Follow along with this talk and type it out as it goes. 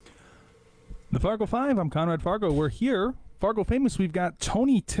The Fargo Five. I'm Conrad Fargo. We're here. Fargo Famous. We've got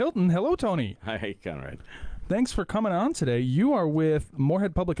Tony Tilton. Hello, Tony. Hi, Conrad. Thanks for coming on today. You are with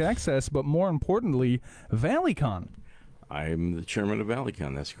Moorhead Public Access, but more importantly, ValleyCon. I'm the chairman of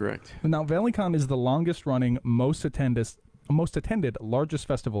ValleyCon. That's correct. Now, ValleyCon is the longest-running, most attended, largest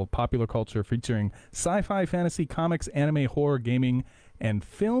festival of popular culture featuring sci-fi, fantasy, comics, anime, horror, gaming, and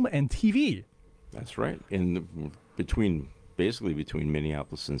film and TV. That's right. Basically between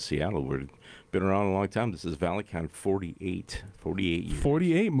Minneapolis and Seattle. We've been around a long time. This is ValleyCon 48 years.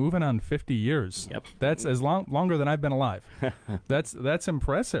 48, moving on 50 years. Yep. That's as longer than I've been alive. That's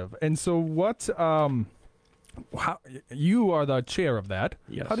impressive. And so what, you are the chair of that.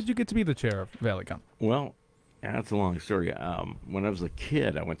 Yes. How did you get to be the chair of ValleyCon? Well, that's a long story. When I was a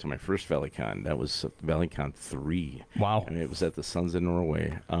kid, I went to my first ValleyCon. That was ValleyCon 3. Wow. And it was at the Sons of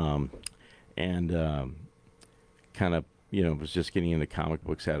Norway. Kind of, was just getting into comic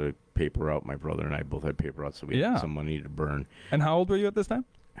books, had a paper out. My brother and I both had paper out, so we had some money to burn. And how old were you at this time?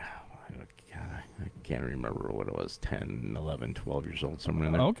 I can't remember what it was, 10, 11, 12 years old, somewhere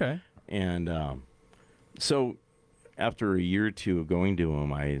in there. Okay. And so after a year or two of going to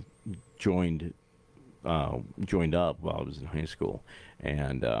them, I joined up while I was in high school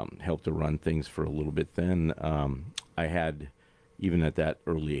and helped to run things for a little bit. Then I had, even at that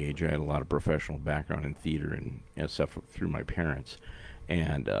early age, I had a lot of professional background in theater and stuff through my parents.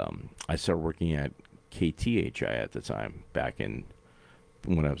 And I started working at KTHI at the time, back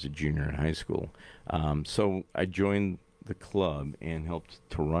when I was a junior in high school. So I joined the club and helped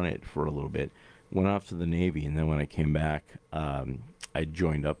to run it for a little bit. Went off to the Navy, and then when I came back, I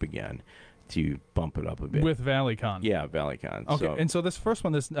joined up again to bump it up a bit. With ValleyCon? Yeah, ValleyCon. Okay, and so this first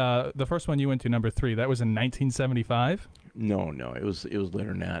one, the first one you went to, number 3, that was in 1975? No, it was later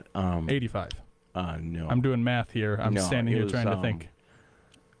than that. 85. No. I'm doing math here. I'm standing here trying to think.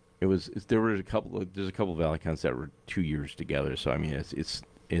 There's a couple of ValleyCons that were 2 years together. So I mean, it's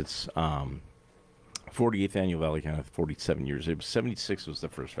 48th annual ValleyCon, 47 years. It was 76 was the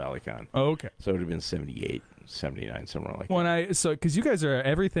first ValleyCon. Oh, okay. So it would have been 78, 79, somewhere like that. Because you guys are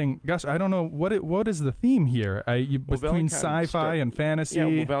everything. Gosh, I don't know what is the theme here. Between sci-fi and fantasy. Yeah,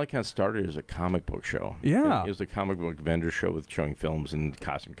 well, ValleyCon started as a comic book show. Yeah, it was a comic book vendor show with showing films and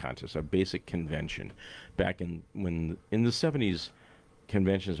costume contests, a basic convention. Back in the 70s.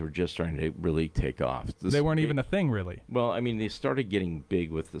 Conventions were just starting to really take off. They weren't even a thing, really. Well, I mean, they started getting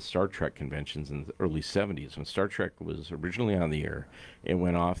big with the Star Trek conventions in the early 70s. When Star Trek was originally on the air, it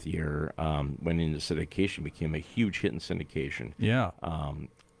went off the air, went into syndication, became a huge hit in syndication. Yeah.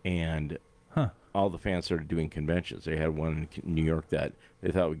 And all the fans started doing conventions. They had one in New York that they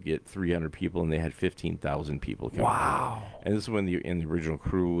thought would get 300 people, and they had 15,000 people coming. Wow. And this is when the original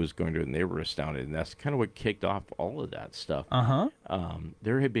crew was going to it, and they were astounded. And that's kind of what kicked off all of that stuff.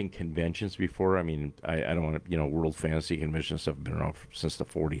 There had been conventions before. I mean, I don't want to, World Fantasy Convention stuff have been around since the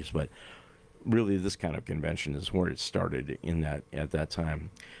 40s, but really this kind of convention is where it started at that time.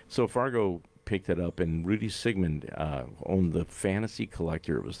 So Fargo picked it up, and Rudy Sigmund owned the Fantasy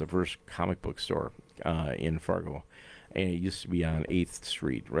Collector. It was the first comic book store in Fargo, and it used to be on 8th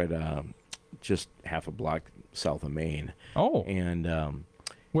Street, right just half a block south of Main. Oh. And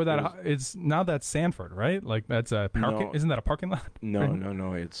where it's now that's Sanford, right? Like that's a parking. Isn't that a parking lot?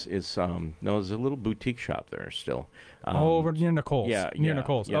 No. It's there's a little boutique shop there still. Over near Nicole's. Yeah, near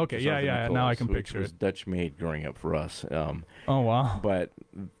Nicole's. Yeah, okay, yeah. Nicole's, Now I can picture it. It was Dutch made growing up for us. Oh wow.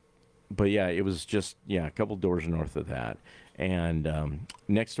 But yeah, it was just a couple doors north of that, and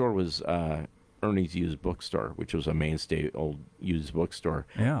next door was Ernie's Used Bookstore, which was a mainstay old used bookstore.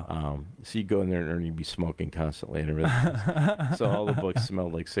 Yeah. So you go in there and Ernie would be smoking constantly and everything. So all the books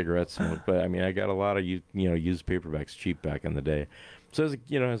smelled like cigarette smoke. But I mean, I got a lot of used paperbacks cheap back in the day. So as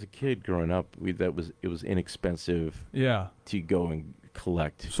a kid growing up, it was inexpensive. Yeah. To go and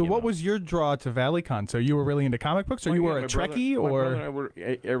collect. So what was your draw to ValleyCon? So you were really into comic books, or you were a Trekkie, or my brother and I were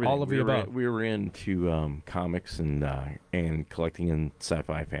everything. All of the above? We were into comics and collecting in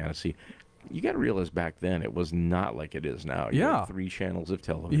sci-fi fantasy. You got to realize back then it was not like it is now. You had 3 channels of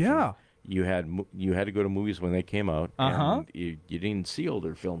television. Yeah. You had to go to movies when they came out. And you didn't see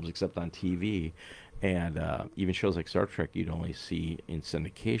older films except on TV, and even shows like Star Trek you'd only see in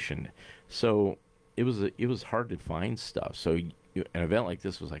syndication. So it was hard to find stuff. So an event like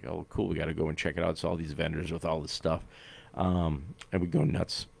this was like, oh cool, we got to go and check it out. It's all these vendors with all this stuff, and we'd go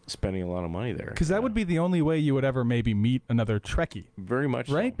nuts spending a lot of money there. Because that would be the only way you would ever maybe meet another Trekkie. Very much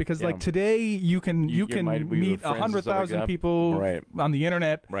right? So. Because like today you can meet 100,000 people on the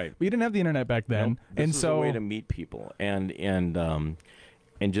internet. Right. But you didn't have the internet back then. This is a way to meet people and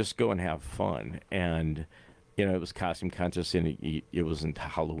just go and have fun. And it was costume contest, and it wasn't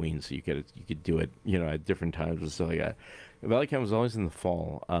Halloween, so you could do it, at different times and stuff like that. ValleyCon was always in the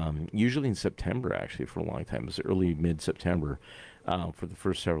fall, usually in September, actually, for a long time. It was early, mid-September for the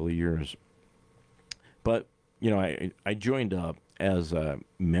first several years. But, I joined up as a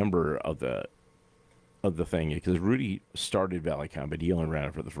member of the thing, because Rudy started ValleyCon, but he only ran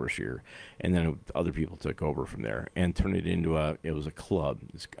it for the first year, and then other people took over from there and turned it into it was a club.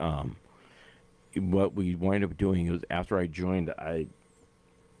 What we wind up doing is, after I joined,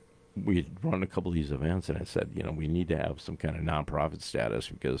 we had run a couple of these events, and I said, we need to have some kind of nonprofit status,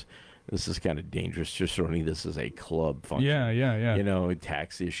 because this is kind of dangerous, just running this as a club function. Yeah.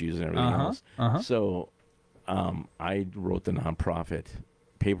 Tax issues and everything else. So I wrote the nonprofit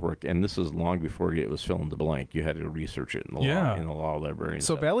paperwork, and this was long before it was fill in the blank. You had to research it in the law library.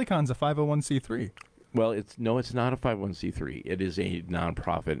 So ValleyCon's a 501c3. Well, it's not a 501c3. It is a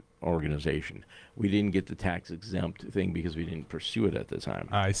nonprofit organization. We didn't get the tax exempt thing because we didn't pursue it at the time.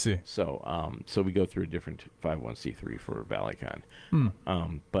 I see. So, so we go through a different 501c3 for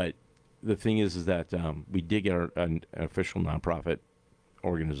ValleyCon. But the thing is that we did get an official nonprofit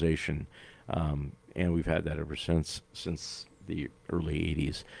organization, and we've had that ever since the early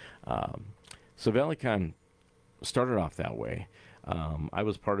 80s. So ValleyCon started off that way. I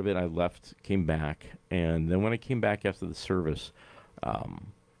was part of it. I left, came back, and then when I came back after the service,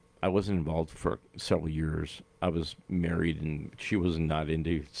 I wasn't involved for several years. I was married, and she was not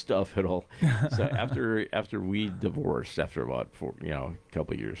into stuff at all. So after we divorced, after about a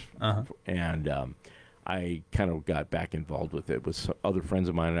couple of years, and I kind of got back involved with it with some other friends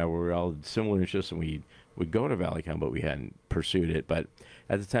of mine and I were all similar interests, and we would go to ValleyCon, but we hadn't pursued it. But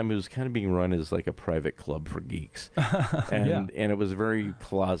at the time, it was kind of being run as like a private club for geeks, and it was very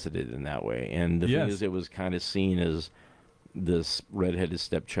closeted in that way. And the thing is, it was kind of seen as this redheaded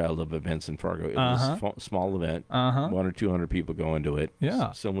stepchild of events in Fargo. It was a small event, 100 or 200 people go into it,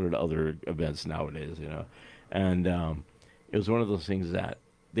 similar to other events nowadays, And it was one of those things that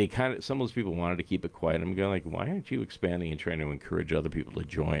some of those people wanted to keep it quiet. I'm going like, why aren't you expanding and trying to encourage other people to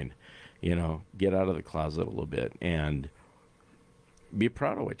join? Get out of the closet a little bit and be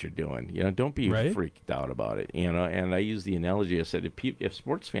proud of what you're doing. Don't be freaked out about it. And I use the analogy. I said, if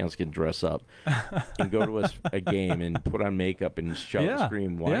sports fans can dress up and go to a game and put on makeup and shout and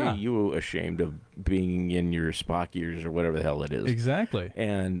scream, why are you ashamed of being in your Spock ears or whatever the hell it is? Exactly.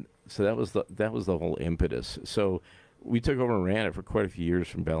 And so that was the whole impetus. So we took over and ran it for quite a few years,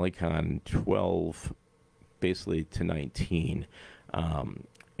 from ValleyCon 12 basically to 19.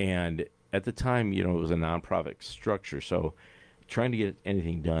 And at the time, it was a nonprofit structure, so trying to get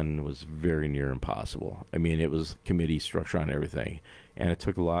anything done was very near impossible. I mean, it was committee structure on everything, and it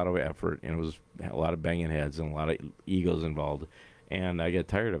took a lot of effort, and it was a lot of banging heads and a lot of egos involved, and I got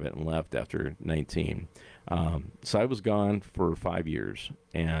tired of it and left after 19. So I was gone for 5 years,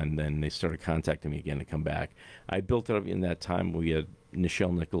 and then they started contacting me again to come back. I built it up in that time. We had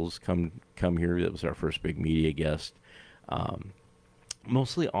Nichelle Nichols come here. That was our first big media guest.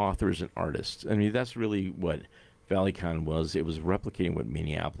 Mostly authors and artists. I mean, that's really what ValleyCon was. It was replicating what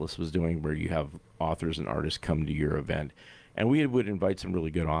Minneapolis was doing, where you have authors and artists come to your event. And we would invite some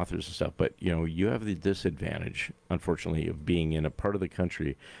really good authors and stuff, but, you have the disadvantage, unfortunately, of being in a part of the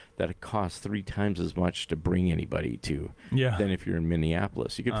country that it costs 3 times as much to bring anybody to than if you're in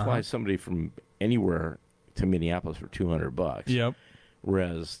Minneapolis. You could fly somebody from anywhere to Minneapolis for $200. Yep.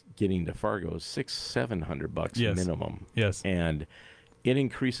 Whereas getting to Fargo is $600-700 minimum. Yes. And it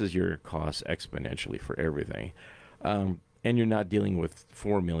increases your costs exponentially for everything. And you're not dealing with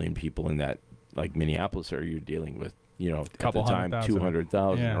 4 million people in that, like Minneapolis, or you're dealing with, at the time,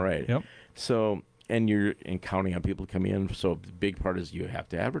 200,000, right? Yep. So, and you're counting on people to come in. So the big part is you have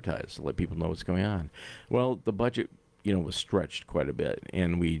to advertise to let people know what's going on. Well, the budget, was stretched quite a bit,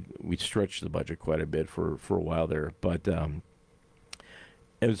 and we stretched the budget quite a bit for a while there. But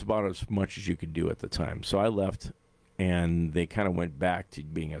it was about as much as you could do at the time. So I left, and they kind of went back to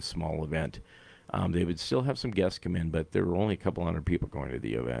being a small event. They would still have some guests come in, but there were only a couple hundred people going to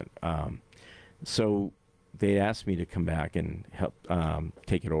the event. So they asked me to come back and help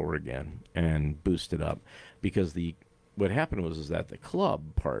take it over again and boost it up, because what happened was that the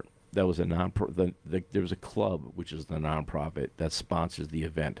club part, that was a there was a club, which is the nonprofit that sponsors the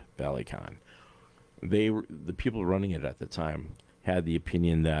event ValleyCon. The people running it at the time had the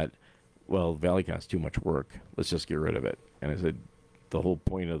opinion that, well, ValleyCon's too much work. Let's just get rid of it. And I said, the whole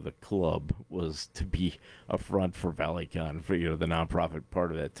point of the club was to be a front for ValleyCon, for the nonprofit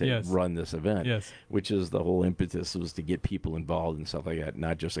part of it, to run this event. Yes. Which is the whole impetus, was to get people involved and stuff like that,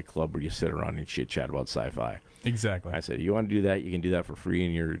 not just a club where you sit around and chit chat about sci-fi. Exactly. I said, you want to do that, you can do that for free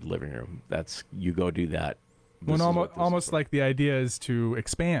in your living room. You go do that. When almost like the idea is to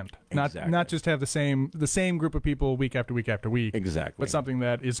expand, not just have the same group of people week after week after week. Exactly. But something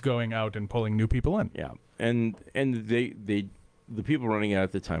that is going out and pulling new people in. Yeah. And the people running it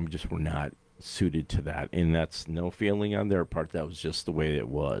at the time just were not suited to that, and that's no feeling on their part. That was just the way it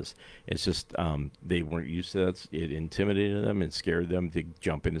was. It's just they weren't used to that. It intimidated them and scared them to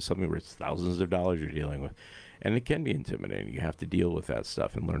jump into something where it's thousands of dollars you're dealing with, and it can be intimidating. You have to deal with that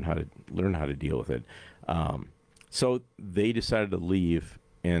stuff and learn how to deal with it. So they decided to leave,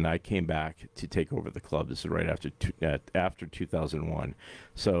 and I came back to take over the club. This is right after 2001.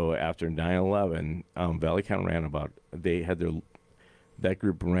 So after 9/11, ValleyCon ran that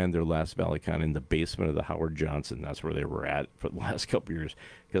group ran their last ValleyCon in the basement of the Howard Johnson. That's where they were at for the last couple years,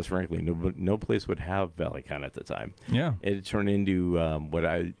 because frankly, no place would have ValleyCon at the time. Yeah, it turned into what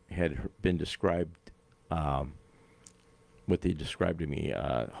I had been described, what they described to me,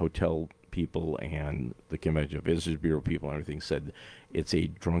 hotel people and the Convention Visitors Bureau people and everything said it's a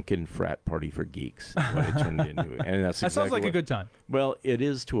drunken frat party for geeks. What it turned into, and that's that sounds like a good time. Well, it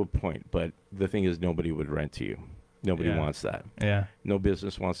is to a point, but the thing is, nobody would rent to you. Nobody wants that. Yeah. No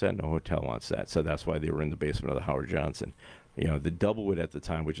business wants that. No hotel wants that. So that's why they were in the basement of the Howard Johnson. The Doublewood at the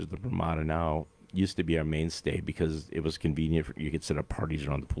time, which is the Ramada now, used to be our mainstay because it was convenient. You could set up parties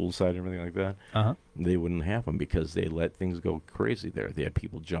around the poolside and everything like that. Uh-huh. They wouldn't have them because they let things go crazy there. They had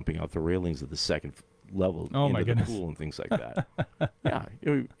people jumping out the railings of the second level into the pool and things like that. Yeah.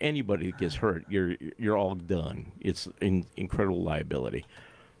 Anybody that gets hurt, you're all done. It's incredible liability.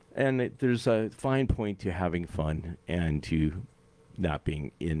 And there's a fine point to having fun and to not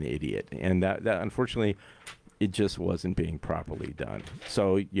being an idiot. And that unfortunately, it just wasn't being properly done.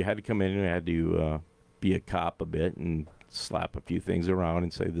 So you had to come in and had to be a cop a bit and slap a few things around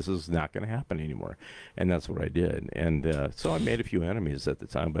and say, this is not going to happen anymore. And that's what I did. And so I made a few enemies at the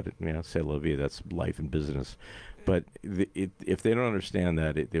time, but say la vie, that's life and business. But if they don't understand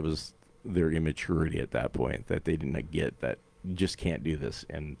that, it was their immaturity at that point that they didn't get that. You just can't do this.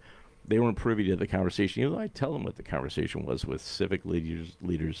 And they weren't privy to the conversation. I tell them what the conversation was with civic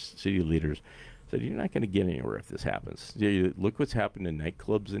leaders, city leaders. Said, you're not going to get anywhere if this happens. Look what's happened in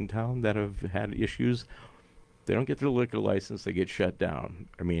nightclubs in town that have had issues. They don't get their liquor license, they get shut down.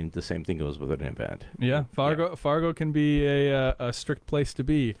 I mean, the same thing goes with an event. Yeah, Fargo can be a strict place to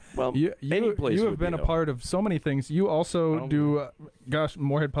be. Well, you have been a part of so many things. You also do,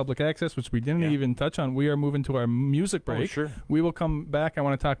 Moorhead Public Access, which we didn't even touch on. We are moving to our music break. Oh, sure. We will come back. I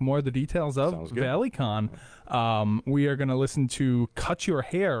want to talk more of the details of ValleyCon. We are going to listen to Cut Your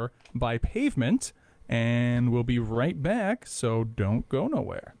Hair by Pavement, and we'll be right back, so don't go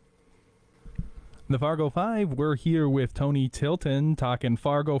nowhere. The Fargo Five, we're here with Tony Tilton talking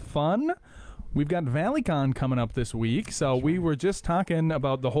Fargo fun. We've got ValleyCon coming up this week, so we were just talking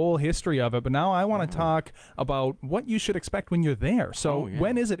about the whole history of it, but now I want to talk about what you should expect when you're there. So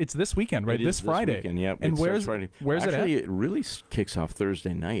when is it? It's this weekend, right? This Friday. Weekend, yeah. And where's Friday. Where's Actually, it at? it really kicks off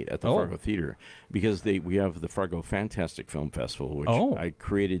Thursday night at the Fargo Theatre because we have the Fargo Fantastic Film Festival, which I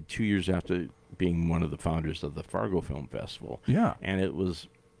created 2 years after being one of the founders of the Fargo Film Festival. Yeah. And it was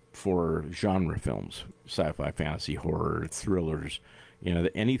for genre films, sci-fi, fantasy, horror, thrillers,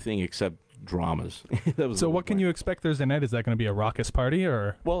 anything except dramas. So what can you expect Thursday night? Is that going to be a raucous party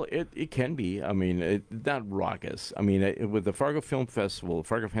or? Well, it can be. I mean, not raucous. I mean, with the Fargo Film Festival,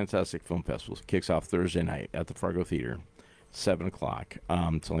 Fargo Fantastic Film Festival kicks off Thursday night at the Fargo Theatre, 7 o'clock.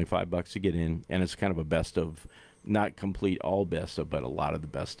 It's only $5 to get in, and it's kind of a best of, not complete all best of, but a lot of the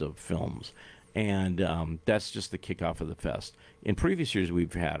best of films. And that's just the kickoff of the fest. In previous years,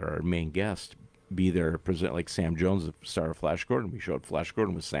 we've had our main guest be there, present like Sam Jones, the star of Flash Gordon. We showed Flash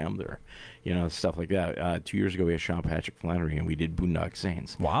Gordon with Sam there, stuff like that. 2 years ago, we had Sean Patrick Flannery, and we did Boondock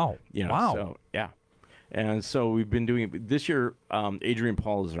Saints. Wow. Wow. So, yeah. And so we've been doing it. This year, Adrian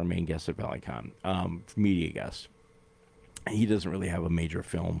Paul is our main guest at ValleyCon, media guest. He doesn't really have a major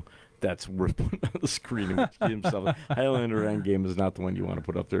film that's worth putting on the screen himself. Highlander Endgame is not the one you want to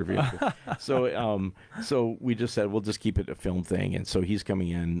put up there. So we just said we'll just keep it a film thing, and so he's coming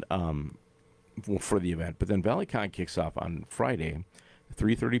in for the event. But then ValleyCon kicks off on Friday,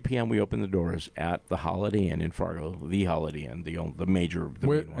 3:30 p.m. We open the doors at the Holiday Inn in Fargo, the Holiday Inn, the major.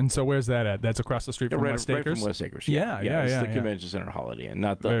 And so where's that at? That's across the street from West Acres? Right from West Acres. Yeah. It's the Convention Center Holiday Inn,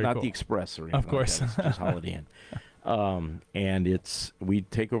 not the Express or anything. Of course, like that. It's just Holiday Inn. And we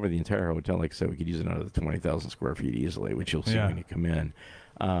take over the entire hotel. Like I said, we could use another 20,000 square feet easily, which you'll see when you come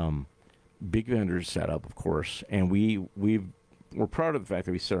in. Big vendors set up, of course, and we're proud of the fact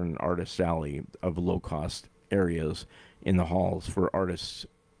that we started an artist alley of low-cost areas in the halls for artists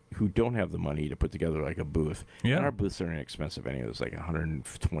who don't have the money to put together like a booth. Yeah. And our booths are inexpensive anyway. It's like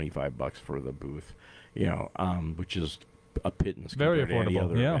 $125 for the booth. which is a pittance. Very compared to any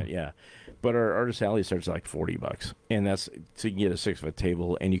affordable, other yeah. event. Yeah. But our Artist Alley starts at like $40, and that's so you can get a 6-foot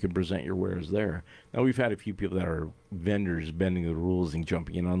table and you can present your wares there. Now we've had a few people that are vendors bending the rules and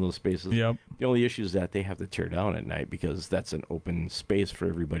jumping in on those spaces. Yep. The only issue is that they have to tear down at night because that's an open space for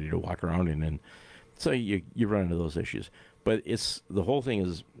everybody to walk around in, and so you run into those issues. But the whole thing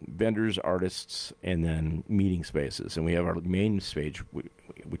is vendors, artists, and then meeting spaces. And we have our main stage,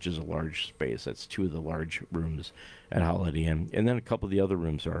 which is a large space. That's 2 of the large rooms at Holiday Inn. And then a couple of the other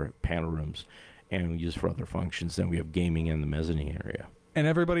rooms are panel rooms, and we use for other functions. Then we have gaming in the mezzanine area.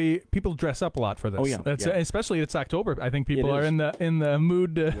 And people dress up a lot for this. Oh, yeah. Especially it's October. I think people are in the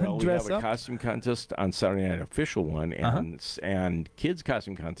mood to dress up. We have a costume contest on Saturday night, official one, and kids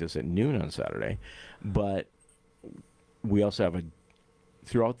costume contest at noon on Saturday. But we also have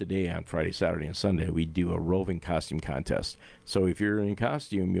throughout the day on Friday, Saturday, and Sunday, we do a roving costume contest. So if you're in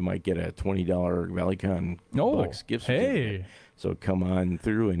costume, you might get a $20 ValleyCon bucks gift certificate. So come on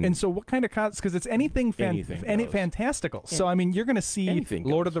through. And so what kind of costume? Because it's anything fantastical. So, I mean, you're going to see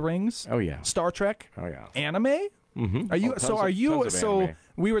Lord of the Rings. Oh, yeah. Star Trek. Oh, yeah. Anime. Mm-hmm.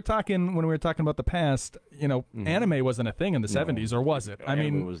 We were talking when we were talking about the past, anime wasn't a thing in the 70s, or was it?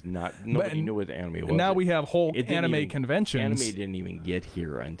 Anime was not. Nobody knew what anime was. Now we have whole anime conventions. Anime didn't even get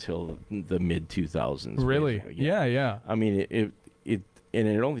here until the mid 2000s. Really? Yeah. I mean, it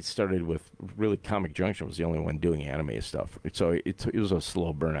only started with really Comic Junction was the only one doing anime stuff. So it was a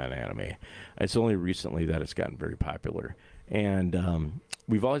slow burn on anime. It's only recently that it's gotten very popular, and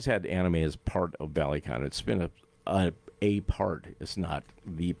we've always had anime as part of ValleyCon. It's been a part. It's not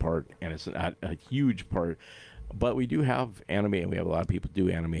the part, and it's not a huge part. But we do have anime, and we have a lot of people do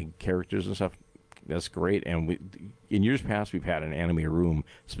anime characters and stuff. That's great. And in years past, we've had an anime room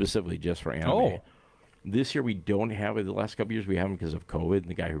specifically just for anime. Oh. This year we don't have it. The last couple of years we haven't because of COVID. And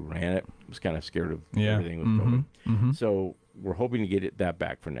the guy who ran it was kind of scared of everything with COVID. Mm-hmm. So we're hoping to get that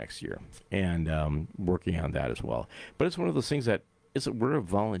back for next year, and working on that as well. But it's one of those things that we're a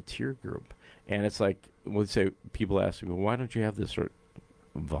volunteer group, and it's like, let's say people ask me, well, why don't you have this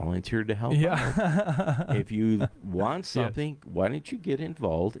volunteer to help out? If you want something, why don't you get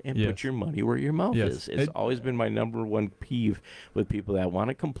involved and put your money where your mouth is? It's always been my number one peeve with people that want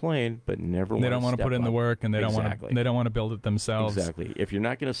to complain but never want to. They don't want to put in the work, and they don't want to build it themselves. Exactly. If you're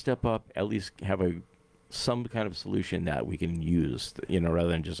not going to step up, at least have some kind of solution that we can use, rather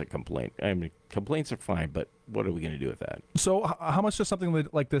than just a complaint. I mean, complaints are fine, but what are we going to do with that? So how much does something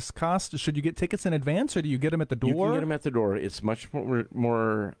like this cost? Should you get tickets in advance, or do you get them at the door? You can get them at the door. It's much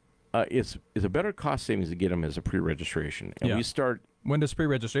more it's a better cost savings to get them as a pre-registration. And we start... When does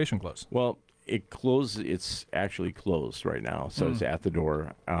pre-registration close? Well, it's actually closed right now, so it's at the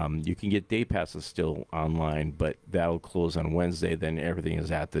door. You can get day passes still online, but that'll close on Wednesday. Then everything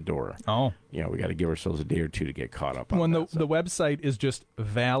is at the door. Oh, we got to give ourselves a day or two to get caught up on the website is just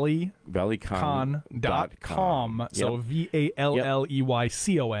ValleyCon.com. So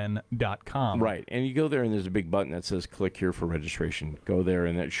ValleyCon.com. Right, and you go there, and there's a big button that says "Click here for registration." Go there,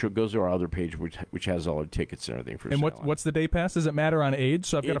 and it goes to our other page, which has all our tickets and everything for sale. And what's the day pass? Does it matter on age?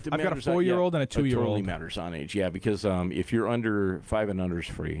 So I've got a 4-year-old and a 2-year-old. It totally matters on age, because if you're under 5 and under is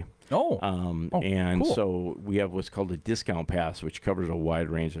free. And cool. So we have what's called a discount pass, which covers a wide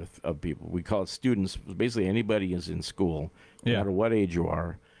range of people. We call it students. Basically, anybody is in school, no matter what age you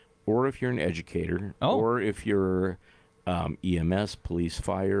are, or if you're an educator, or if you're EMS, police,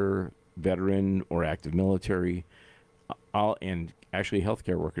 fire, veteran, or active military, and actually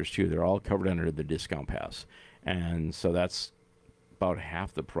healthcare workers too. They're all covered under the discount pass, and so that's about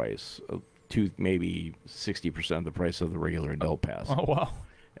half the price, to maybe 60% of the price of the regular adult pass. Oh, wow.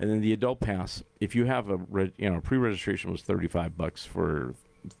 And then the adult pass, if you have pre-registration was $35 for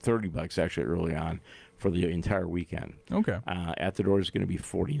 $30 actually early on for the entire weekend. Okay. At the door is going to be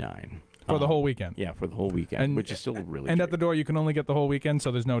 $49 for the whole weekend. Yeah, for the whole weekend, which is still really. And cheap. at the door, you can only get the whole weekend,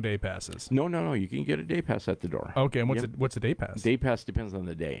 so there's no day passes. No. You can get a day pass at the door. Okay. And what's a day pass? Day pass depends on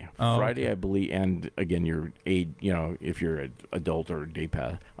the day. Friday, I believe, and again, your age. If you're an adult or day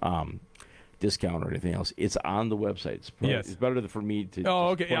pass. Discount or anything else, it's on the website. It's better for me to. Oh,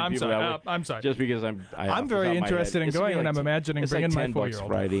 okay. Yeah, I'm sorry. I'm sorry. Just because I'm very interested in going, and I'm imagining bringing my 4-year-old.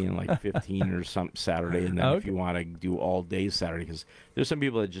 Friday and like 15 or some Saturday, and then if you want to do all day Saturday, because there's some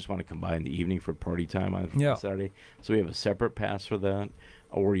people that just want to combine the evening for party time on Saturday. So we have a separate pass for that,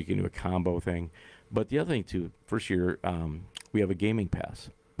 or you can do a combo thing. But the other thing too, first year, we have a gaming pass,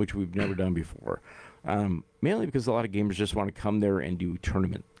 which we've never done before. Mainly because a lot of gamers just want to come there and do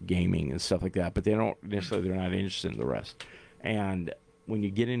tournament gaming and stuff like that, but they're not interested in the rest. And when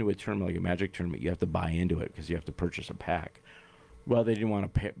you get into a tournament like a Magic tournament, you have to buy into it because you have to purchase a pack. Well, they didn't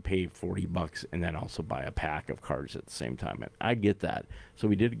want to pay $40 and then also buy a pack of cards at the same time. And I get that. So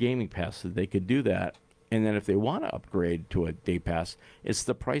we did a gaming pass so they could do that. And then if they want to upgrade to a day pass, it's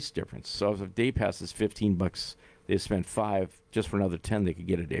the price difference. So if a day pass is $15, they spend $5 just for another $10. They could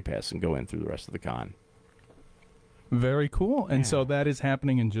get a day pass and go in through the rest of the con. Very cool. And so that is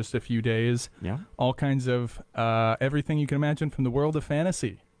happening in just a few days. Yeah. All kinds of everything you can imagine from the world of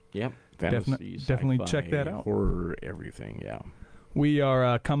fantasy. Yep. Fantasy, definitely check that out. Horror, everything. Yeah. We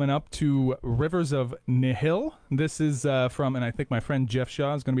are coming up to Rivers of Nihil. This is from, and I think my friend Jeff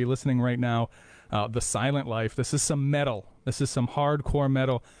Shaw is going to be listening right now, The Silent Life. This is some metal. This is some hardcore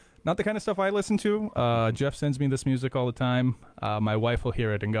metal. Not the kind of stuff I listen to. Jeff sends me this music all the time. My wife will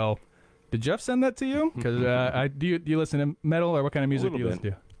hear it and go, "Did Jeff send that to you?" Because do you listen to metal, or what kind of music do you listen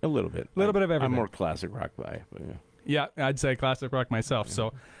to? A little bit. A little bit of everything. I'm more classic rock guy. But yeah, I'd say classic rock myself.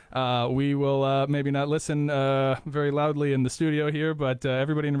 So we will maybe not listen very loudly in the studio here, but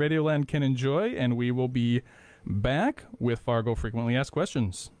everybody in Radioland can enjoy, and we will be back with Fargo Frequently Asked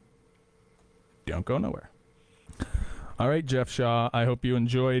Questions. Don't go nowhere. All right, Jeff Shaw, I hope you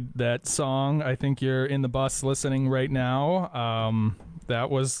enjoyed that song. I think you're in the bus listening right now. That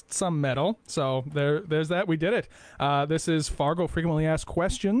was some metal. So there's that. We did it. This is Fargo Frequently Asked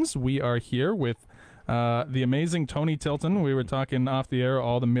Questions. We are here with the amazing Tony Tilton. We were talking off the air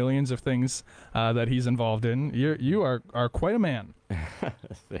all the millions of things that he's involved in. You are quite a man.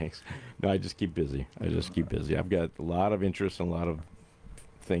 Thanks. No, I just keep busy. I've got a lot of interest and a lot of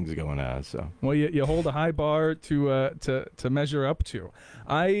things going on. So well, you hold a high bar to measure up to.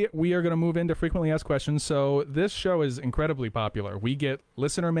 We are going to move into frequently asked questions. So this show is incredibly popular. We get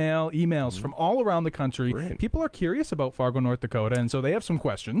listener mail, emails from all around the country. Great. People are curious about Fargo, North Dakota, and so they have some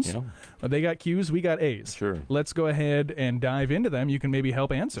questions. Yeah. They got Q's, we got A's. Sure. Let's go ahead and dive into them. You can maybe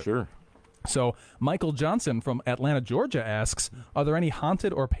help answer. Sure. So Michael Johnson from Atlanta, Georgia asks, are there any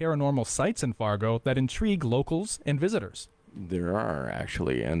haunted or paranormal sites in Fargo that intrigue locals and visitors? There are,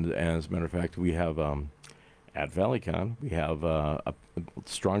 actually, and as a matter of fact, we have at ValleyCon, we have a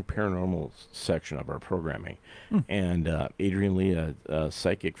strong paranormal section of our programming, and Adrian Lee, a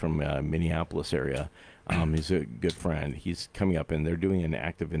psychic from Minneapolis area, he's a good friend. He's coming up, and they're doing an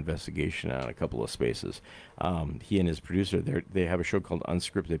active investigation on a couple of spaces. He and his producer, they have a show called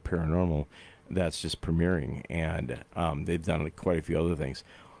Unscripted Paranormal that's just premiering, and they've done quite a few other things,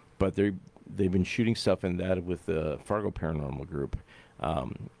 but they've been shooting stuff in that with the Fargo Paranormal group.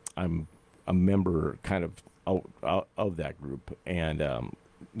 I'm a member kind of out of that group, and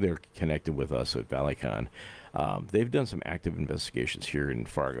they're connected with us at ValleyCon. They've done some active investigations here in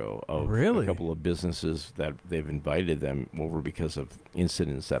Fargo of a couple of businesses that they've invited them over because of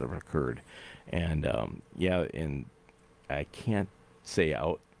incidents that have occurred. And and I can't say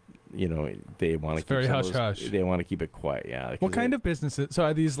out. They want to keep very hush hush. They want to keep it quiet. Yeah. What kind of businesses? So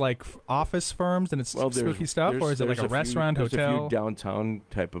are these like office firms and it's spooky stuff, or is it like a restaurant, hotel? There's a few downtown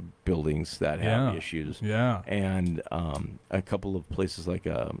type of buildings that have issues. Yeah. And a couple of places like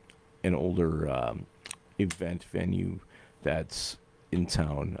an older event venue that's in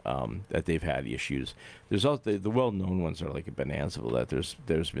town that they've had issues. There's also the well-known ones are like a Bonanzaville that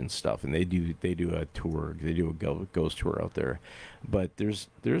there's been stuff, and they do a tour, they do a ghost tour out there, but there's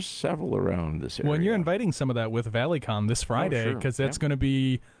several around this area. When you're inviting some of that with ValleyCon this Friday, because that's going to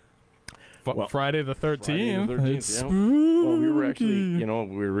be Friday the 13th. It's well, we were actually,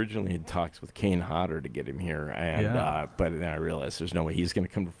 we originally had talks with Kane Hodder to get him here, and but then I realized there's no way he's going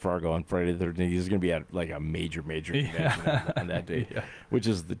to come to Fargo on Friday the 13th. He's going to be at like a major convention on that day, which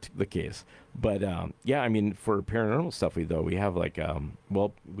is the case. But I mean, for paranormal stuff, we have like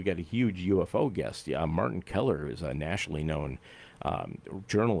we got a huge UFO guest. Martin Keller is a nationally known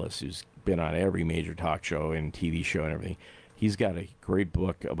journalist who's been on every major talk show and TV show and everything. He's got a great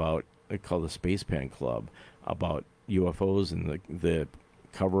book called the Space Pen Club about UFOs and the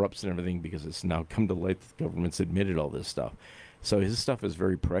cover-ups and everything, because it's now come to light that the government's admitted all this stuff. So his stuff is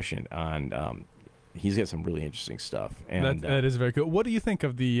very prescient, and he's got some really interesting stuff. And that is very cool. What do you think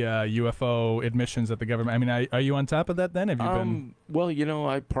of the UFO admissions that the government? I mean, are you on top of that then? Have you been?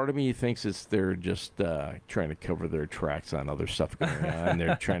 Well, part of me thinks they're just trying to cover their tracks on other stuff going on.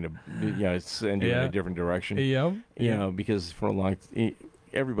 They're trying to, send you in a different direction. Because for a long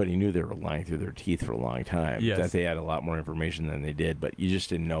everybody knew they were lying through their teeth for a long time, that they had a lot more information than they did, but you just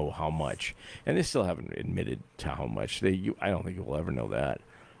didn't know how much. And they still haven't admitted to how much. I don't think you'll ever know that.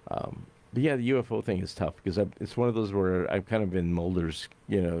 But yeah, the UFO thing is tough because it's one of those where I've kind of been Mulder's,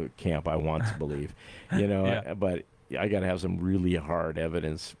 camp. I want to believe, but I got to have some really hard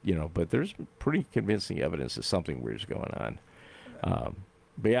evidence, but there's pretty convincing evidence that something weird's going on.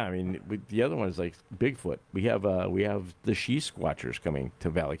 But yeah, I mean, the other one is like Bigfoot. We have the She Squatchers coming to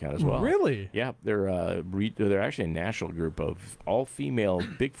ValleyCon as well. Really? Yeah, they're actually a national group of all female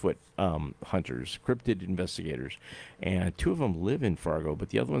Bigfoot hunters, cryptid investigators, and 2 of them live in Fargo, but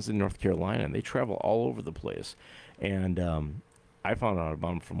the other one's in North Carolina, and they travel all over the place. And I found out about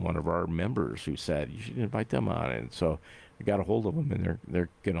them from one of our members who said you should invite them on, and so I got a hold of them, and they're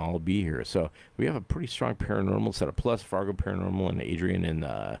gonna all be here. So we have a pretty strong paranormal setup. Plus Fargo Paranormal and Adrian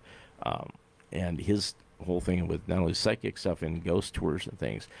and his whole thing with not only psychic stuff and ghost tours and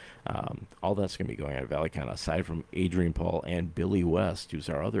things. All that's gonna be going on at ValleyCon. Aside from Adrian Paul and Billy West, who's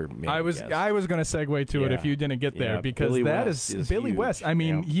our other main guest. I was gonna segue to it if you didn't get there, because Billy that West is Billy huge. West. I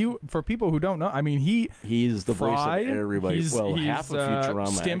mean, for people who don't know, I mean he's the voice of everybody. He's half of Futurama.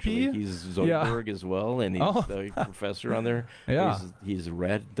 Stimpy. Actually. He's Zoidberg as well, and he's the professor on there. Yeah, he's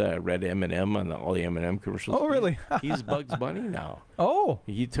Red M&M on all the M&M commercials. Oh, really? He's Bugs Bunny now. Oh,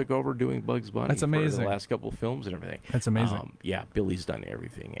 he took over doing Bugs Bunny. That's amazing. For the last couple of films and everything. That's amazing. Yeah, Billy's done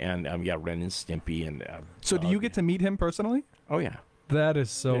everything, and Ren and Stimpy, and so do you get to meet him personally? Oh yeah. That is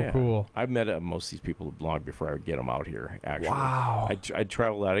so cool. I've met most of these people long before I would get them out here. Actually, wow. I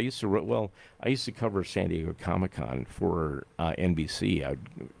traveled out. I used to cover San Diego Comic-Con for NBC.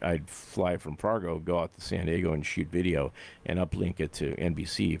 I'd fly from Fargo, go out to San Diego, and shoot video, and uplink it to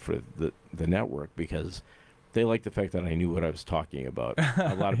NBC for the network, because they like the fact that I knew what I was talking about.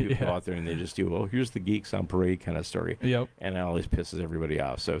 A lot of people out there, and they just do, here's the Geeks on Parade kind of story. Yep. And it always pisses everybody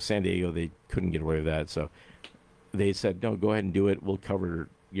off. So San Diego, they couldn't get away with that. So they said, no, go ahead and do it. We'll cover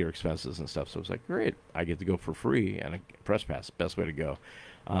your expenses and stuff. So it was like, great. I get to go for free and a press pass. Best way to go.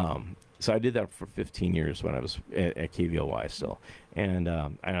 So I did that for 15 years when I was at KVLY still. And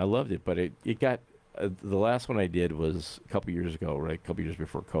I loved it. But it got... the last one I did was a couple years ago, right? A couple years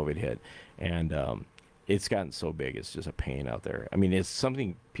before COVID hit. And... it's gotten so big, it's just a pain out there. I mean, it's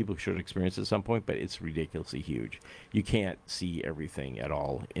something people should experience at some point, but it's ridiculously huge. You can't see everything at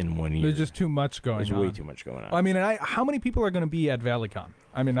all in 1 year. There's just too much going on. There's way too much going on. I mean, how many people are going to be at ValleyCon?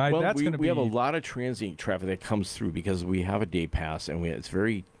 I mean, we have a lot of transient traffic that comes through because we have a day pass, and it's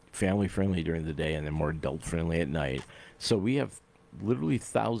very family-friendly during the day and then more adult-friendly at night. So we have literally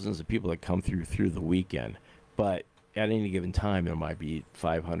thousands of people that come through the weekend, but at any given time, there might be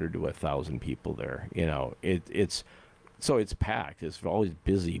 500 to 1,000 people there. You know, it's packed. It's always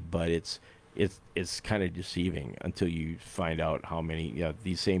busy, but it's kind of deceiving until you find out how many. You know,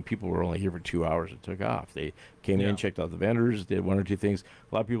 these same people were only here for 2 hours and took off. They came in, checked out the vendors, did one or two things.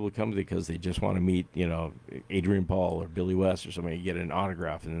 A lot of people come because they just want to meet, Adrian Paul or Billy West or somebody, get an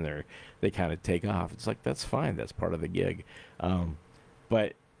autograph, and then they kind of take off. It's like, that's fine. That's part of the gig,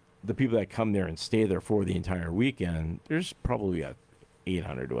 but the people that come there and stay there for the entire weekend, there's probably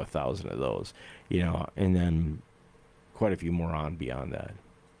 800 to 1,000 of those, and then quite a few more on beyond that.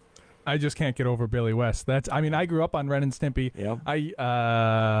 I just can't get over Billy West. I grew up on Ren and Stimpy. Yeah.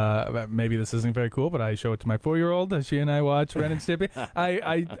 Maybe this isn't very cool, but I show it to my 4-year-old. She and I watch Ren and Stimpy.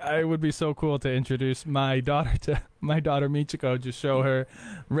 I would be so cool to introduce my daughter Michiko. Just show her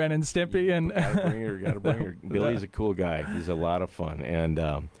Ren and Stimpy, and gotta bring her. Billy's a cool guy. He's a lot of fun, and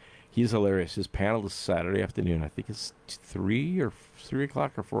he's hilarious. His panel is Saturday afternoon. I think it's 3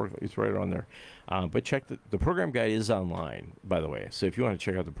 o'clock or 4 o'clock. It's right on there. But check the program guide is online, by the way. So if you want to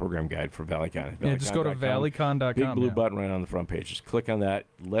check out the program guide for ValleyCon, just go to ValleyCon.com. Big blue button right on the front page. Just click on that.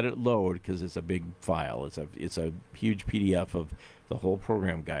 Let it load, because it's a big file. It's a huge PDF of the whole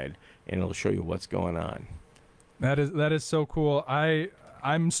program guide, and it'll show you what's going on. That is so cool.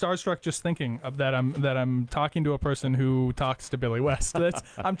 I'm starstruck just thinking of that. I'm talking to a person who talks to Billy West.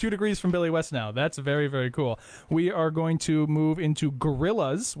 I'm 2 degrees from Billy West now. That's very, very cool. We are going to move into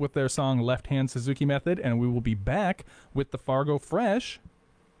Gorillaz with their song Left Hand Suzuki Method, and we will be back with the Fargo Fresh.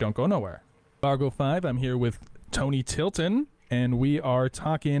 Don't go nowhere. Fargo 5, I'm here with Tony Tilton, and we are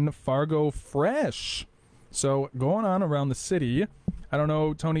talking Fargo Fresh. So going on around the city, I don't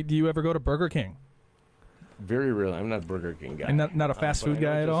know, Tony, do you ever go to Burger King? Very rarely. I'm not a Burger King guy. And not a fast food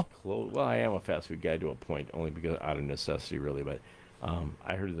guy at all? Well, I am a fast food guy to a point, only because out of necessity, really. But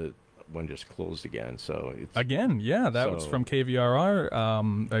I heard that one just closed again. So it's again, yeah, that was from KVRR.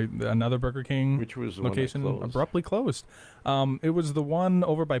 Another Burger King location abruptly closed. It was the one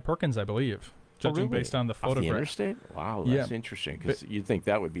over by Perkins, I believe, judging based on the photograph. Off the interstate? Wow, that's interesting, because you'd think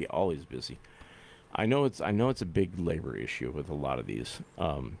that would be always busy. I know it's a big labor issue with a lot of these.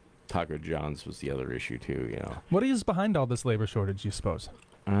 Taco John's was the other issue too, What is behind all this labor shortage, you suppose?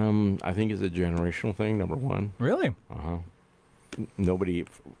 I think it's a generational thing, number one. Really?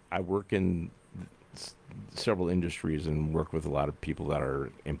 I work in several industries and work with a lot of people that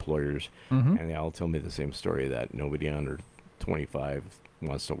are employers, and they all tell me the same story, that nobody under 25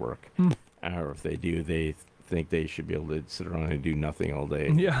 wants to work. Or if they do, they think they should be able to sit around and do nothing all day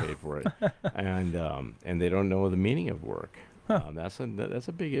and get paid for it. And they don't know the meaning of work. That's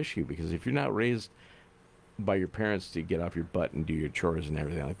a big issue, because if you're not raised by your parents to get off your butt and do your chores and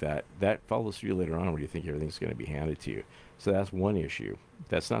everything like that, that follows through later on where you think everything's going to be handed to you. So that's one issue.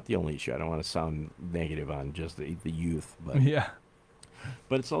 That's not the only issue. I don't want to sound negative on just the youth, but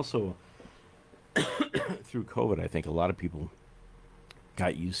it's also through COVID, I think a lot of people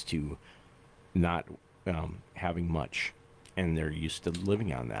got used to not having much, and they're used to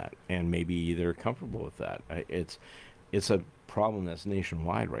living on that, and maybe they're comfortable with that. It's a problem that's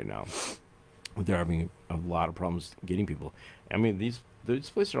nationwide right now. They're having a lot of problems getting people. I mean, these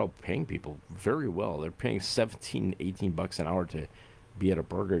places are all paying people very well. They're paying $17, $18 an hour to be at a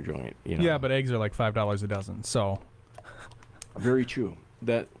burger joint. You know? Yeah, but eggs are like $5 a dozen. So very true.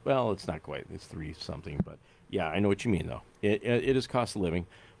 It's not quite. It's $3 something, but yeah, I know what you mean though. It is cost of living,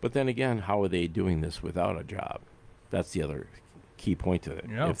 but then again, how are they doing this without a job? That's the other key point to it.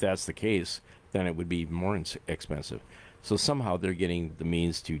 Yeah. If that's the case, then it would be more expensive. So somehow they're getting the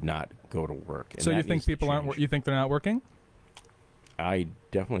means to not go to work. So you think people aren't? You think they're not working? I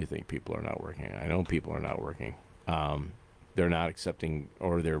definitely think people are not working. I know people are not working. They're not accepting,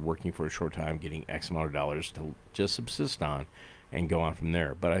 or they're working for a short time, getting X amount of dollars to just subsist on, and go on from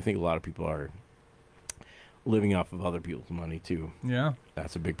there. But I think a lot of people are living off of other people's money too. Yeah,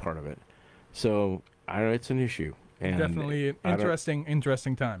 that's a big part of it. So I don't know, it's an issue. And definitely an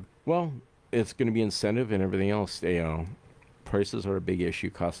interesting time. Well, it's going to be incentive and everything else. Prices are a big issue.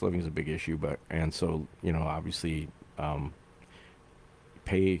 Cost of living is a big issue, and so obviously,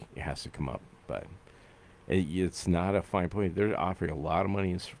 pay has to come up. But it's not a fine point. They're offering a lot of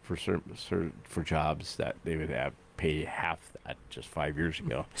money for jobs that they would have pay half that just 5 years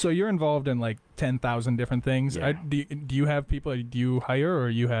ago. So you're involved in like 10,000 different things. Yeah. Do you have people? Do you hire, or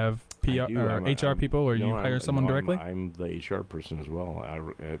you have PR or HR people, or you hire someone directly? I'm the HR person as well.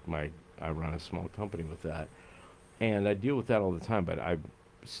 I run a small company with that, and I deal with that all the time. But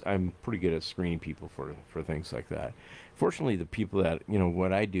I'm pretty good at screening people for things like that. Fortunately, the people that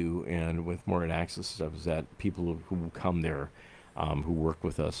what I do, and with more access stuff, is that people who come there, who work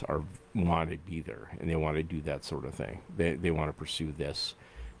with us, want to be there, and they want to do that sort of thing. They want to pursue this.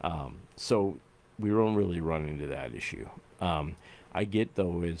 So we don't really run into that issue. I get the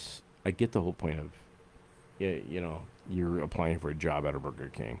whole point of, you're applying for a job at a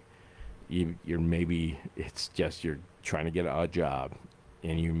Burger King. It's just you're trying to get a job,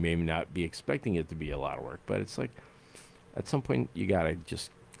 and you may not be expecting it to be a lot of work, but it's like at some point you gotta just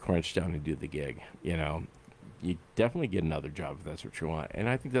crunch down and do the gig. You definitely get another job if that's what you want, and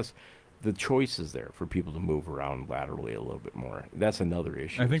I think that's the choice is there for people to move around laterally a little bit more. That's another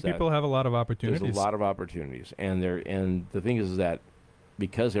issue. I think people have a lot of opportunities. There's a lot of opportunities, and the thing is that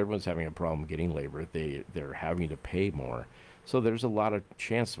because everyone's having a problem getting labor, they're having to pay more. So there's a lot of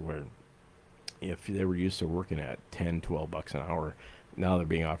chance where if they were used to working at $10-12 an hour, now they're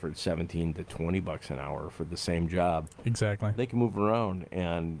being offered $17 to $20 an hour for the same job. Exactly. They can move around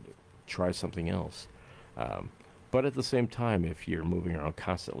and try something else. But at the same time, if you're moving around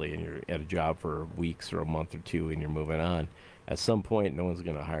constantly and you're at a job for weeks or a month or two and you're moving on, at some point no one's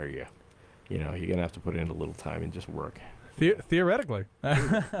going to hire you. You're going to have to put in a little time and just work. Theoretically.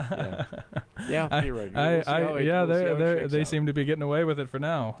 Yeah, theoretically. They seem to be getting away with it for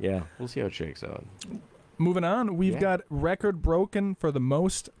now. Yeah, we'll see how it shakes out. Moving on, we've got record broken for the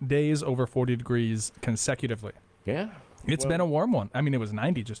most days over 40 degrees consecutively. Yeah. It's been a warm one. I mean, it was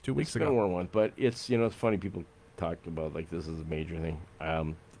 90 just 2 weeks ago. It's been a warm one, but it's funny, people talk about like this is a major thing.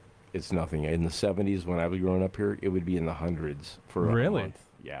 It's nothing. In the 70s when I was growing up here, it would be in the hundreds for a month.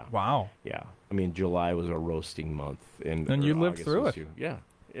 Yeah. Wow. Yeah. I mean, July was a roasting month. And you lived through it. Yeah.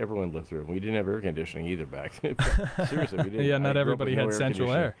 Everyone lived through it. We didn't have air conditioning either back then. Seriously, we didn't. Yeah, not everybody had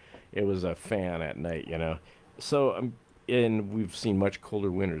central air. It was a fan at night, So, and we've seen much colder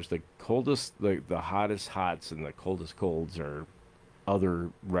winters. The coldest, the hottest hots and the coldest colds are other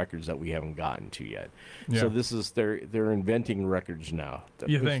records that we haven't gotten to yet. Yeah. So they're inventing records now.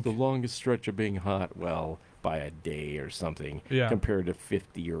 You think? The longest stretch of being hot, by a day or something, compared to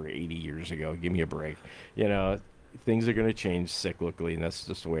 50 or 80 years ago. Give me a break. Things are going to change cyclically, and that's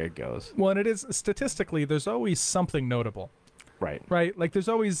just the way it goes. Well, and it is statistically, there's always something notable. Right. Like there's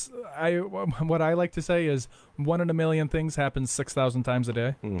always, what I like to say is 1 in a million things happens 6,000 times a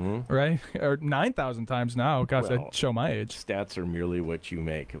day. Mm-hmm. Right? Or 9,000 times now. Gosh, I show my age. Stats are merely what you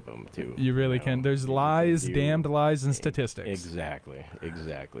make of them, too. You really can. There's lies, damned lies, and statistics. Exactly.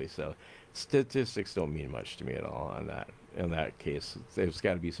 So statistics don't mean much to me at all on that. in that case. There's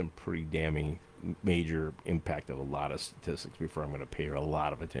got to be some pretty damning major impact of a lot of statistics before I'm going to pay a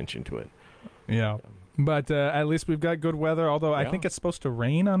lot of attention to it. Yeah. But at least we've got good weather, although I think it's supposed to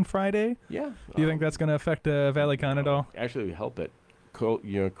rain on Friday. Yeah. Do you think that's going to affect ValleyCon at all? Actually, it would help it. Cold,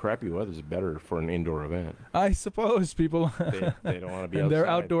 crappy weather is better for an indoor event. I suppose people they don't want to be and outside. their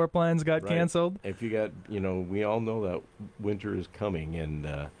outdoor plans got canceled. If you got, we all know that winter is coming,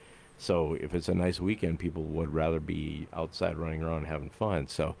 and so if it's a nice weekend, people would rather be outside running around having fun.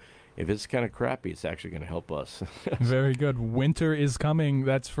 So if it's kind of crappy, it's actually going to help us. Very good. Winter is coming.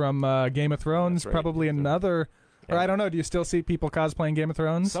 That's from Game of Thrones. Right. Probably another. Or I don't know. Do you still see people cosplaying Game of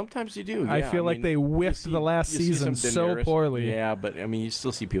Thrones? Sometimes you do. Yeah. I feel like they whiffed the last season so poorly. Yeah, but I mean, you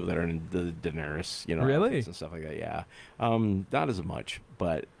still see people that are in the Daenerys, really, and stuff like that. Yeah, not as much,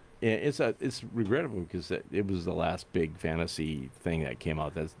 but it's regrettable because it was the last big fantasy thing that came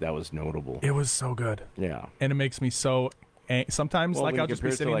out. That was notable. It was so good. Yeah, and it makes me so. Sometimes, I'll just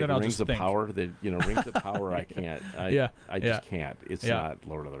be sitting there and I'll Rings just of think. Power, Rings of Power, I can't. I just can't. It's not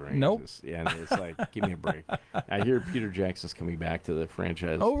Lord of the Rings. Nope. It's like, give me a break. I hear Peter Jackson's coming back to the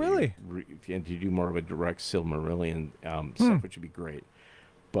franchise. Oh, really? And to do more of a direct Silmarillion stuff, which would be great.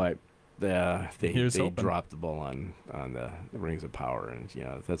 But they dropped the ball on the Rings of Power, and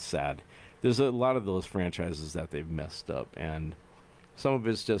that's sad. There's a lot of those franchises that they've messed up, and some of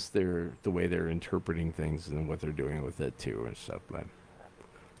it's just the way they're interpreting things and what they're doing with it too and stuff.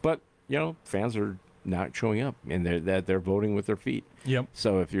 But fans are not showing up, and they're voting with their feet. Yep.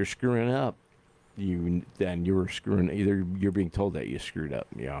 So if you're screwing up, then you're screwing. Either you're being told that you screwed up.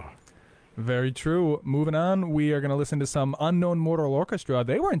 Yeah. Very true. Moving on, we are going to listen to some Unknown Mortal Orchestra.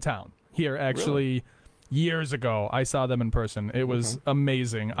 They were in town here actually years ago. I saw them in person. It was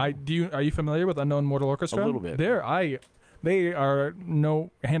amazing. Are you familiar with Unknown Mortal Orchestra? A little bit. They are no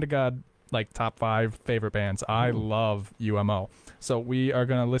hand to God like top 5 favorite bands. I love UMO. So we are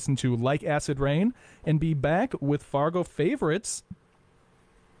going to listen to Like Acid Rain and be back with Fargo favorites.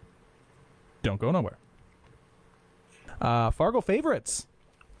 Don't go nowhere. Fargo favorites.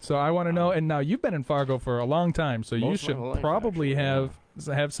 So I want to know, and now you've been in Fargo for a long time, so you should probably have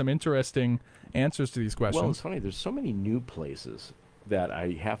some interesting answers to these questions. Well, it's funny. There's so many new places that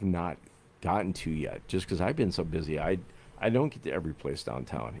I have not gotten to yet, just because I've been so busy. I don't get to every place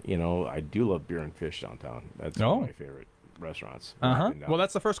downtown. I do love Beer and Fish downtown. That's one of my favorite restaurants. Well,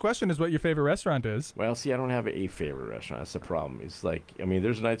 that's the first question, is what your favorite restaurant is. Well, see, I don't have a favorite restaurant. That's the problem. It's like,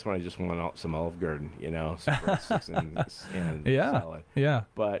 there's nights when I just want some Olive Garden, some breadsticks and salad. Yeah.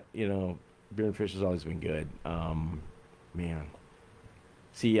 But, Beer and Fish has always been good. Man.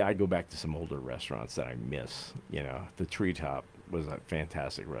 See, I go back to some older restaurants that I miss. The Treetop was a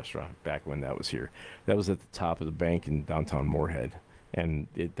fantastic restaurant back when that was here. That was at the top of the bank in downtown Moorhead, and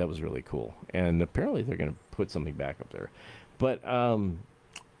that was really cool. And apparently they're going to put something back up there. But I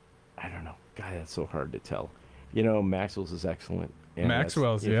don't know. God, that's so hard to tell. Maxwell's is excellent. And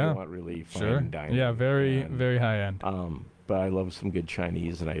Maxwell's, if you want really fine dining. Yeah, very high end. But I love some good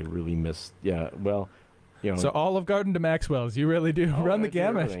Chinese, and I really miss, so Olive Garden to Maxwell's, you really do run the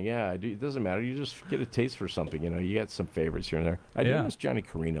gamut. Yeah, it doesn't matter. You just get a taste for something. You got some favorites here and there. I do miss Johnny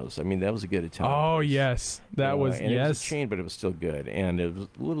Carino's. That was a good Italian place. Yes, that was and it was a chain, but it was still good, and it was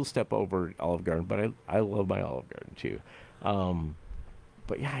a little step over Olive Garden. But I love my Olive Garden too.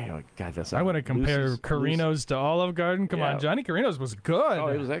 But God, that's. I want to compare Carino's to Olive Garden. Come on, Johnny Carino's was good. Oh,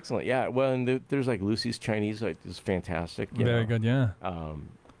 it was excellent. Yeah, well, and there's like Lucy's Chinese. It's fantastic. Very good. Yeah.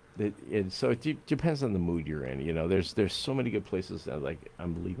 So it depends on the mood you're in. There's so many good places that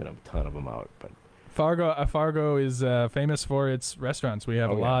I'm leaving a ton of them out. But Fargo is famous for its restaurants. We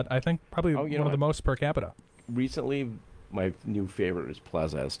have a lot. I think probably one of the most per capita. Recently, my new favorite is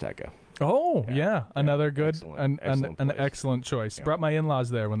Plaza Azteca. Oh yeah, another good, excellent excellent choice. Yeah. Brought my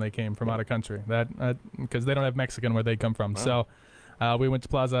in-laws there when they came from out of country. That because they don't have Mexican where they come from. Wow. So we went to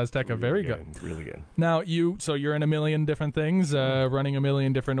Plaza Azteca. Really good. Really good. Now you're in a million different things, running a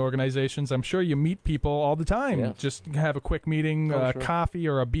million different organizations. I'm sure you meet people all the time. Yes. Just have a quick meeting, sure. Coffee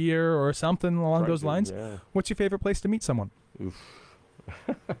or a beer or something along those lines. Yeah. What's your favorite place to meet someone? Oof.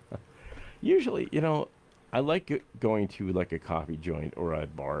 Usually, I like going to like a coffee joint or a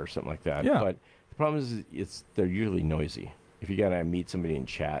bar or something like that. Yeah. But the problem is they're usually noisy. If you gotta meet somebody and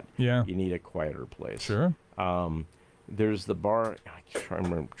chat, you need a quieter place. Sure. There's the bar. I try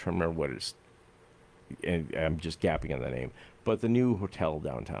to remember what it is, and I'm just gapping on the name. But the new hotel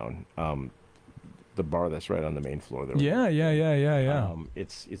downtown, the bar that's right on the main floor there. Yeah.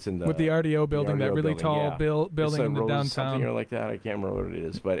 It's in the with the RDO building, that really tall building it's in the downtown. Something like that. I can't remember what it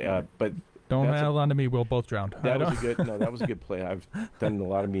is, but Don't hold on to me. We'll both drown. That was a good play. I've done a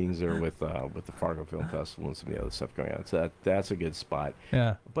lot of meetings there with the Fargo Film Festival and some of the other stuff going on. So that's a good spot.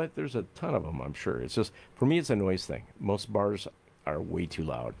 Yeah. But there's a ton of them, I'm sure. It's just, for me, it's a noise thing. Most bars are way too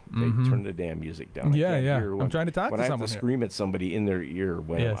loud. They turn the damn music down. Yeah. I'm trying to talk to someone. When I have to scream at somebody in their ear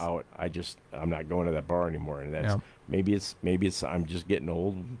when Yes. I'm out, I'm not going to that bar anymore. And that's maybe it's I'm just getting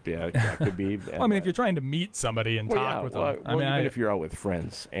old. Yeah, that could be. Well, I mean, if you're trying to meet somebody and talk with them, even if you're out with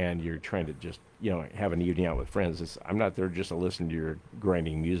friends and you're trying to just have an evening out with friends, I'm not there just to listen to your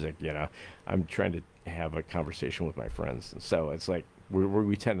grinding music. I'm trying to have a conversation with my friends, and so it's like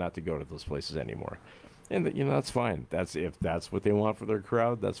we tend not to go to those places anymore. And that's fine. If that's what they want for their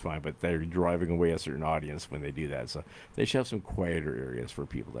crowd, that's fine. But they're driving away a certain audience when they do that. So they should have some quieter areas for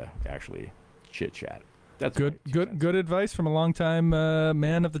people to actually chit chat. That's good advice from a longtime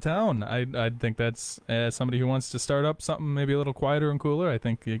man of the town. I think that's somebody who wants to start up something maybe a little quieter and cooler. I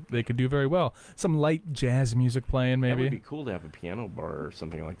think they could do very well. Some light jazz music playing, maybe. That would be cool to have a piano bar or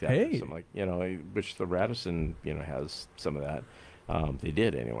something like that. Hey, which the Radisson has some of that. They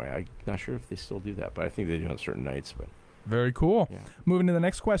did anyway. I'm not sure if they still do that, but I think they do on certain nights. But very cool. Yeah. Moving to the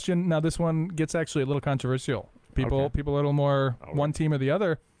next question. Now this one gets actually a little controversial. People a little more one team or the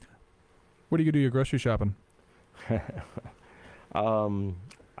other. Where do you do your grocery shopping? I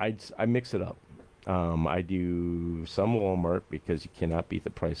mix it up. I do some Walmart because you cannot beat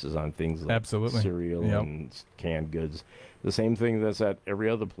the prices on things like cereal and canned goods. The same thing that's at every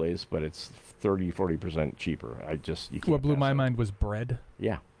other place, but it's 30-40% cheaper. What blew my mind was bread.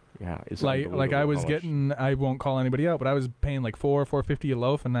 Yeah. It's like I was getting, I won't call anybody out, but I was paying like $4.50 a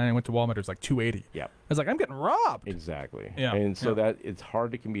loaf, and then I went to Walmart. It was like $2.80. Yeah. I was like, I'm getting robbed. Exactly. Yeah. And so that it's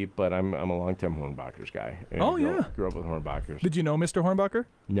hard to compete, but I'm a long-time Hornbachers guy. Grew up with Hornbachers. Did you know Mr. Hornbacher?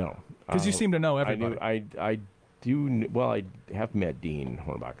 No. Because you seem to know everybody. I do. Well, I have met Dean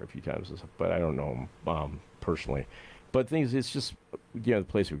Hornbacher a few times, but I don't know him personally. But things, it's just the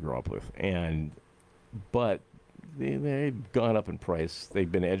place we grew up with, but they've gone up in price. They've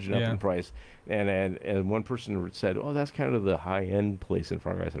been edging up in price, and one person said, "Oh, that's kind of the high end place in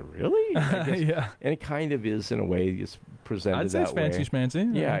Fargo." I said, "Really?" Yeah, and it kind of is in a way. It's presented I'd say that it's way. fancy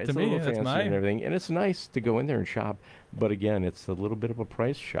schmancy. Yeah, to it's me, a little fancy and everything, and it's nice to go in there and shop. But again, it's a little bit of a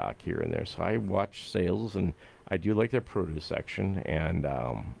price shock here and there. So I watch sales, and I do like their produce section, and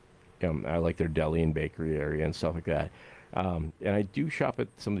I like their deli and bakery area and stuff like that. And I do shop at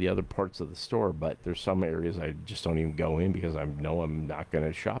some of the other parts of the store, but there's some areas I just don't even go in because I know I'm not going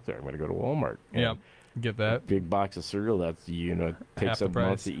to shop there. I'm going to go to Walmart. Yeah, get that. A big box of cereal that's takes a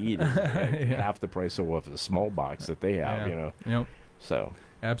month to eat. Half the price of a small box that they have. Yep. So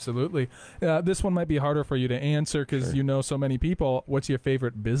absolutely, this one might be harder for you to answer because you know so many people. What's your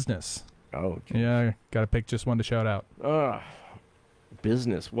favorite business? Oh, geez. Yeah, got to pick just one to shout out.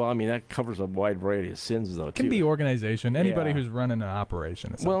 Business. Well, I mean, that covers a wide variety of sins, though. It can be organization. Anybody who's running an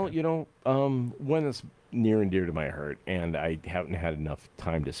operation. Well, one that's near and dear to my heart, and I haven't had enough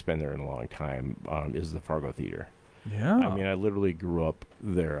time to spend there in a long time, is the Fargo Theatre. Yeah. I mean, I literally grew up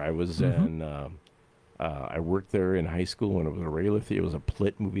there. I was in. I worked there in high school when it was a regular theater. It was a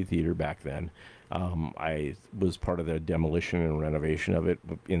Plitt movie theater back then. I was part of the demolition and renovation of it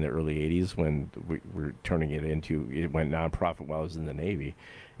in the early 80s when we were turning it went nonprofit while I was in the Navy,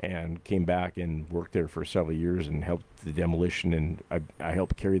 and came back and worked there for several years and helped the demolition, and I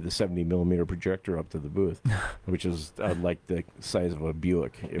helped carry the 70mm projector up to the booth, which is like the size of a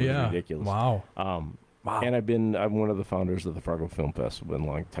Buick. It was ridiculous. Wow. Wow. And I'm one of the founders of the Fargo Film Festival and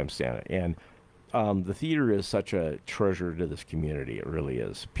long-time stand-up. And the theater is such a treasure to this community. It really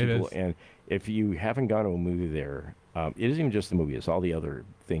is. And if you haven't gone to a movie there, it isn't even just the movie. It's all the other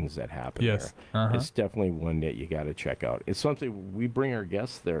things that happen there. It's definitely one that you got to check out. It's something we bring our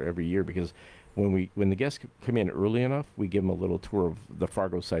guests there every year because when the guests come in early enough, we give them a little tour of the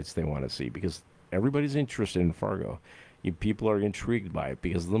Fargo sites they want to see because everybody's interested in Fargo. People are intrigued by it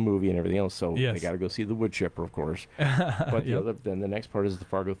because of the movie and everything else. So they got to go see the wood chipper, of course. But then the next part is the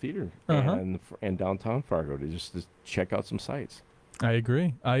Fargo Theatre and downtown Fargo to just check out some sites. I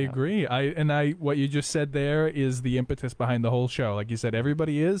agree. What you just said there is the impetus behind the whole show. Like you said,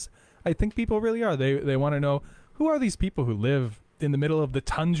 everybody is. I think people really are. They want to know, who are these people who live in the middle of the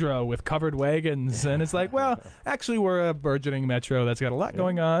tundra with covered wagons? And it's like, well, actually, we're a burgeoning metro that's got a lot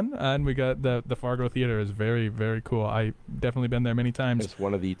going on, and we got the Fargo Theatre is very, very cool. I've definitely been there many times. It's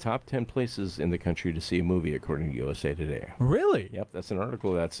one of the top 10 places in the country to see a movie, according to USA Today. Really? Yep, that's an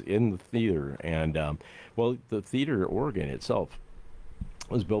article that's in the theater. And, the theater, Oregon itself,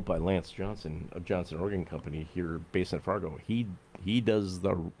 was built by Lance Johnson of Johnson Organ Company here based in Fargo. He He does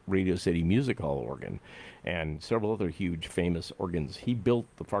the Radio City Music Hall organ and several other huge famous organs. He built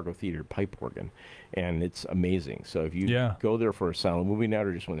the Fargo Theatre pipe organ, and it's amazing. So if you go there for a silent movie night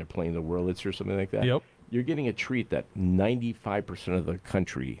or just when they're playing the Wurlitz or something like that, you're getting a treat that 95% of the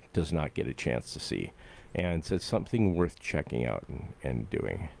country does not get a chance to see. And so it's something worth checking out and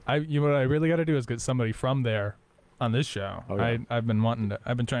doing. What I really got to do is get somebody from there on this show. Oh, yeah. I've been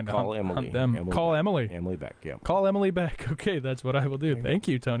trying to hunt them. Call Emily. Emily Beck, yeah. Call Emily Beck. Okay, that's what I will do. Thank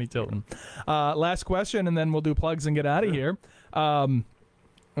you, Tony Tilton. Last question, and then we'll do plugs and get out of here.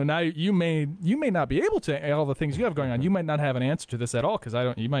 Now you may not be able to all the things you have going on. You might not have an answer to this at all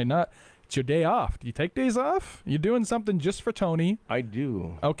because you might not. It's your day off. Do you take days off? You doing something just for Tony? I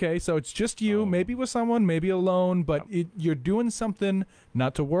do. Okay, so it's just you, maybe with someone, maybe alone, but you're doing something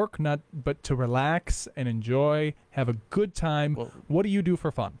not to work, but to relax and enjoy, have a good time. Well, what do you do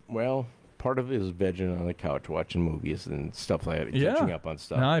for fun? Well, part of it is vegging on the couch, watching movies and stuff like that, catching up on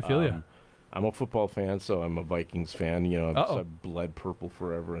stuff. No, I feel you. I'm a football fan, so I'm a Vikings fan. You know, I've bled purple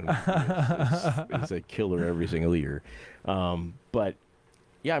forever, and it's a killer every single year. But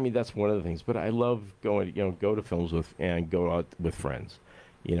yeah, I mean that's one of the things. But I love going, go to films and go out with friends,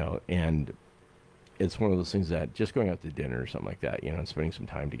 and it's one of those things that just going out to dinner or something like that, and spending some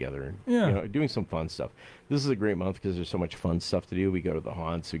time together, and doing some fun stuff. This is a great month because there's so much fun stuff to do. We go to the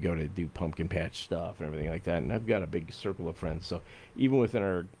haunts, we go to do pumpkin patch stuff and everything like that. And I've got a big circle of friends, so even within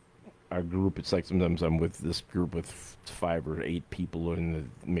our group, it's like sometimes I'm with this group with 5 or 8 people and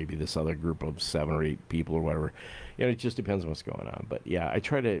maybe this other group of 7 or 8 people or whatever. It just depends on what's going on. But yeah, I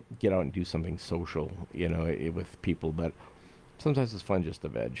try to get out and do something social, with people. But sometimes it's fun just to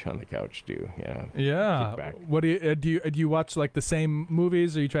veg on the couch too. Yeah. What do you watch like the same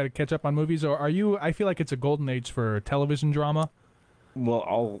movies, or you try to catch up on movies, or are you? I feel like it's a golden age for television drama.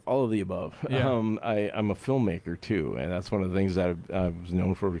 Well, all of the above. Yeah. I'm a filmmaker too, and that's one of the things that I was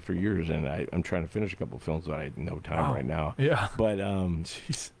known for years. And I'm trying to finish a couple of films, but I have no time right now. Yeah. But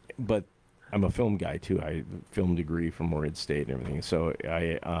but I'm a film guy too. I film degree from Morehead State and everything. So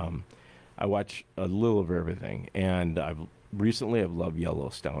I watch a little of everything, and I've loved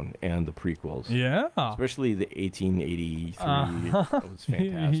Yellowstone and the prequels. Yeah. Especially the 1883. That was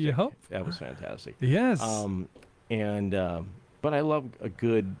fantastic. Yep. That was fantastic. Yes. But I love a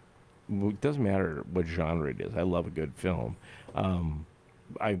good. It doesn't matter what genre it is. I love a good film. I'm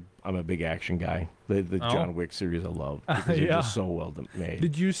a big action guy. The John Wick series I love because they're just so well made.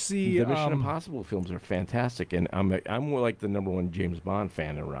 Did you see the Mission Impossible films are fantastic, and I'm more like the #1 James Bond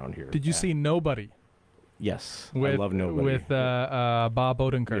fan around here. Did you see Nobody? Yes, I love Nobody with Bob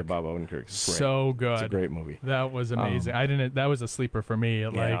Odenkirk. Yeah, Bob Odenkirk. Great. So good. It's a great movie. That was amazing. That was a sleeper for me.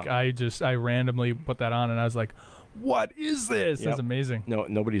 Like I randomly put that on and I was like, what is this? That's amazing. No,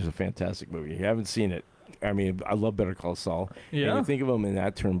 Nobody's a fantastic movie. You haven't seen it. I mean, I love Better Call Saul. Yeah. And you think of him in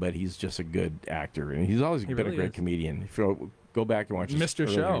that term, but he's just a good actor, and he's always been a great comedian. If you go back and watch Mr.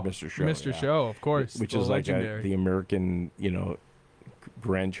 Show, Mr. Show, of course, which is like the American,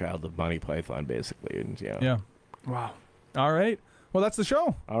 grandchild of Monty Python, basically. And, Yeah. Wow. All right. Well, that's the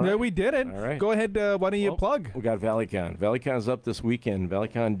show. All right. Yeah, we did it. All right. Go ahead. Why don't you plug? We got ValleyCon. ValleyCon's up this weekend.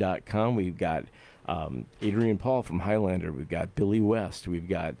 ValleyCon.com. We've got Adrian Paul from Highlander. We've got Billy West. We've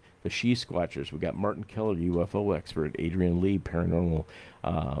got the She Squatchers. We've got Martin Keller, UFO expert. Adrian Lee, paranormal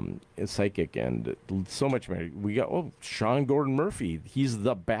psychic, and so much more. We got Sean Gordon Murphy. He's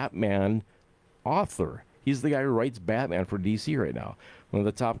the Batman author. He's the guy who writes Batman for DC right now. One of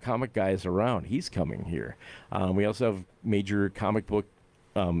the top comic guys around. He's coming here. We also have major comic book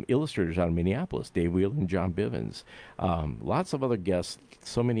illustrators out of Minneapolis, Dave Wheeler and John Bivens. Lots of other guests,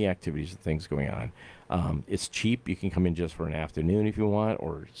 so many activities and things going on. It's cheap. You can come in just for an afternoon if you want,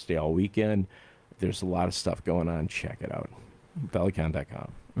 or stay all weekend. There's a lot of stuff going on. Check it out.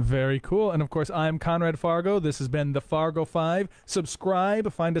 ValleyCon.com. Very cool. And of course, I'm Conrad Fargo. This has been the Fargo Five.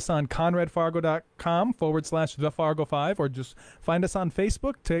 Subscribe. Find us on conradfargo.com/the Fargo Five, or just find us on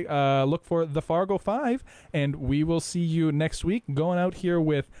Facebook. Look for the Fargo Five, and we will see you next week. Going out here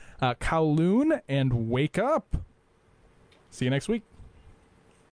with Kowloon and Wake Up. See you next week.